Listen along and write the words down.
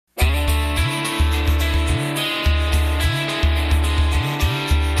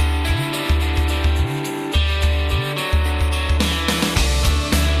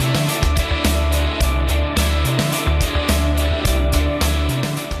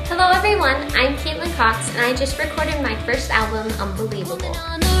everyone, I'm Katelynne Cox, and I just recorded my first album, Unbelievable.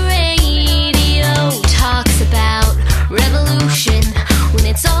 On the radio talks about revolution when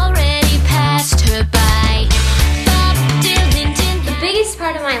it's already passed her by. The biggest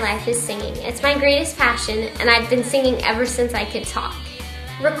part of my life is singing. It's my greatest passion, and I've been singing ever since I could talk.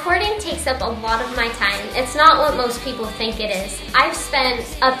 Recording takes up a lot of my time. It's not what most people think it is. I've spent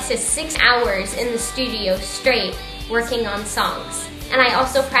up to 6 hours in the studio straight working on songs. And I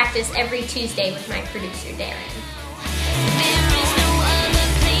also practice every Tuesday with my producer, Darren.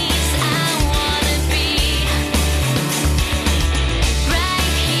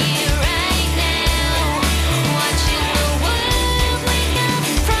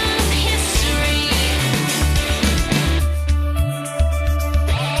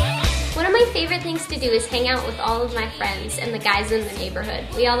 One of my favorite things to do is hang out with all of my friends and the guys in the neighborhood.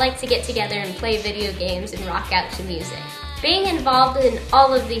 We all like to get together and play video games and rock out to music. Being involved in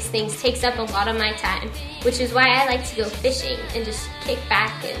all of these things takes up a lot of my time, which is why I like to go fishing and just kick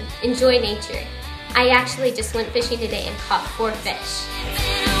back and enjoy nature. I actually just went fishing today and caught 4 fish.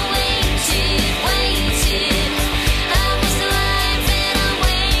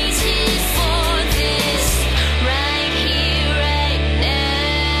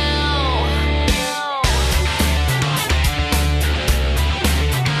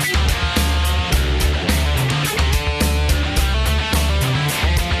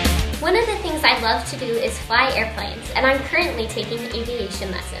 One of the things I love to do is fly airplanes, and I'm currently taking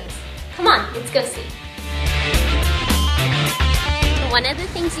aviation lessons. Come on, let's go see. One of the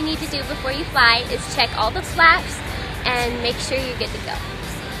things you need to do before you fly is check all the flaps and make sure you're good to go.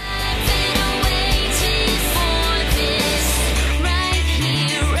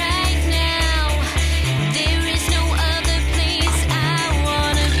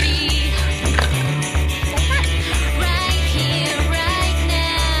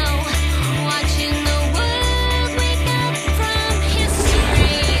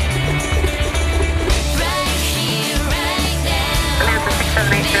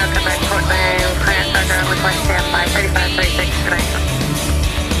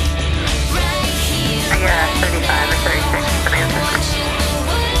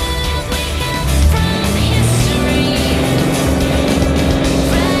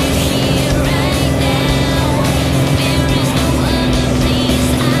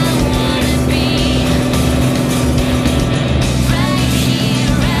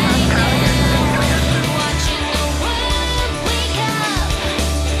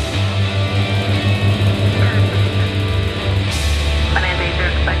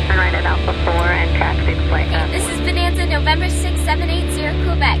 November 6780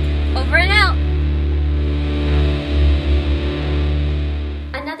 Quebec. Over and out.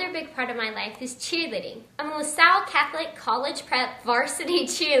 Another big part of my life is cheerleading. I'm a LaSalle Catholic College Prep varsity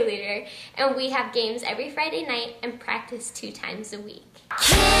cheerleader, and we have games every Friday night and practice 2 times a week.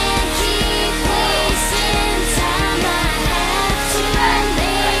 Can't keep wasting time. I have to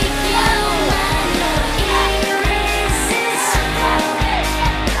make you irresistible.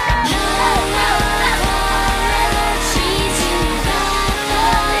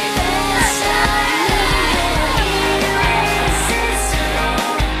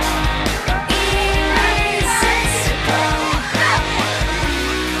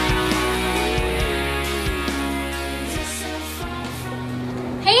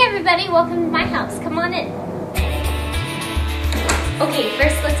 Everybody, welcome to my house. Come on in. Okay,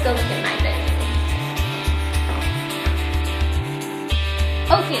 first let's go look at my bedroom.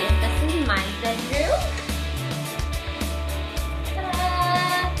 Okay, this is my bedroom.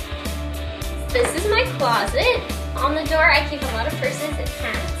 Ta-da! This is my closet. On the door I keep a lot of purses and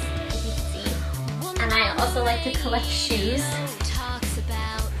hats, as you can see. And I also like to collect shoes.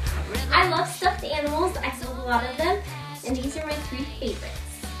 I love stuffed animals. I have a lot of them. And these are my 3 favorites.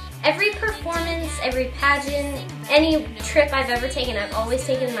 Every performance, every pageant, any trip I've ever taken, I've always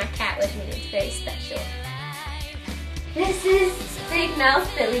taken my cat with me. It's very special. This is Big Mouth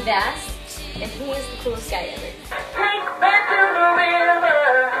Billy Bass, and he is the coolest guy ever. Take back to the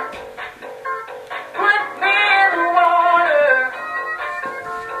river, put me in the water.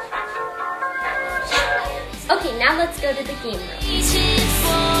 Okay, now let's go to the game room.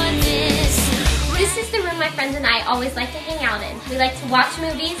 This is the room my friends and I always like to hang out in. We like to watch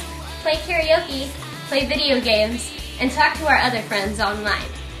movies, play karaoke, play video games, and talk to our other friends online.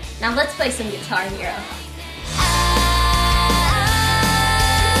 Now let's play some Guitar Hero.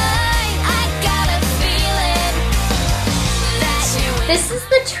 This is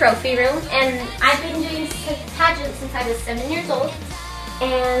the trophy room, and I've been doing pageants since I was 7 years old.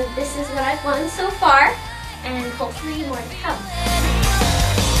 And this is what I've won so far, and hopefully more to come.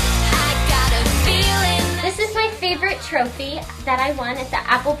 trophy that I won at the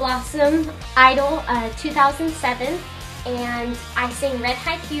Apple Blossom Idol 2007, and I sang Red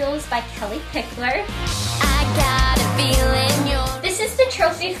High Heels by Kelly Pickler. I got a feeling you're... This is the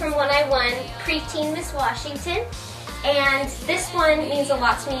trophy from when I won Preteen Miss Washington, and this one means a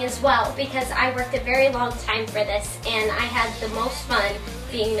lot to me as well because I worked a very long time for this, and I had the most fun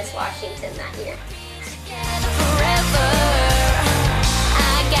being Miss Washington that year.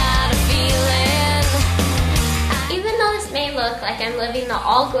 Even though this may look like I'm living the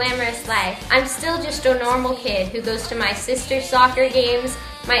all-glamorous life, I'm still just a normal kid who goes to my sister's soccer games,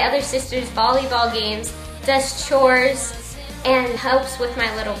 my other sister's volleyball games, does chores, and helps with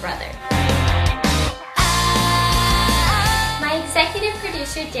my little brother. My executive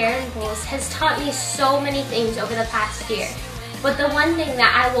producer, Darren Bowles, has taught me so many things over the past year. But the one thing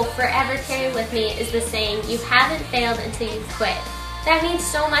that I will forever carry with me is the saying, you haven't failed until you've quit. That means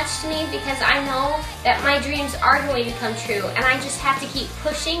so much to me because I know that my dreams are going to come true, and I just have to keep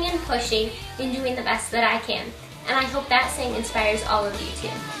pushing and pushing and doing the best that I can. And I hope that saying inspires all of you too.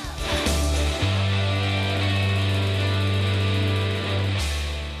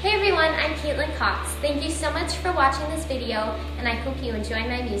 Hey everyone, I'm Katelynne Cox. Thank you so much for watching this video, and I hope you enjoy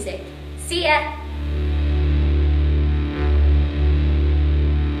my music. See ya!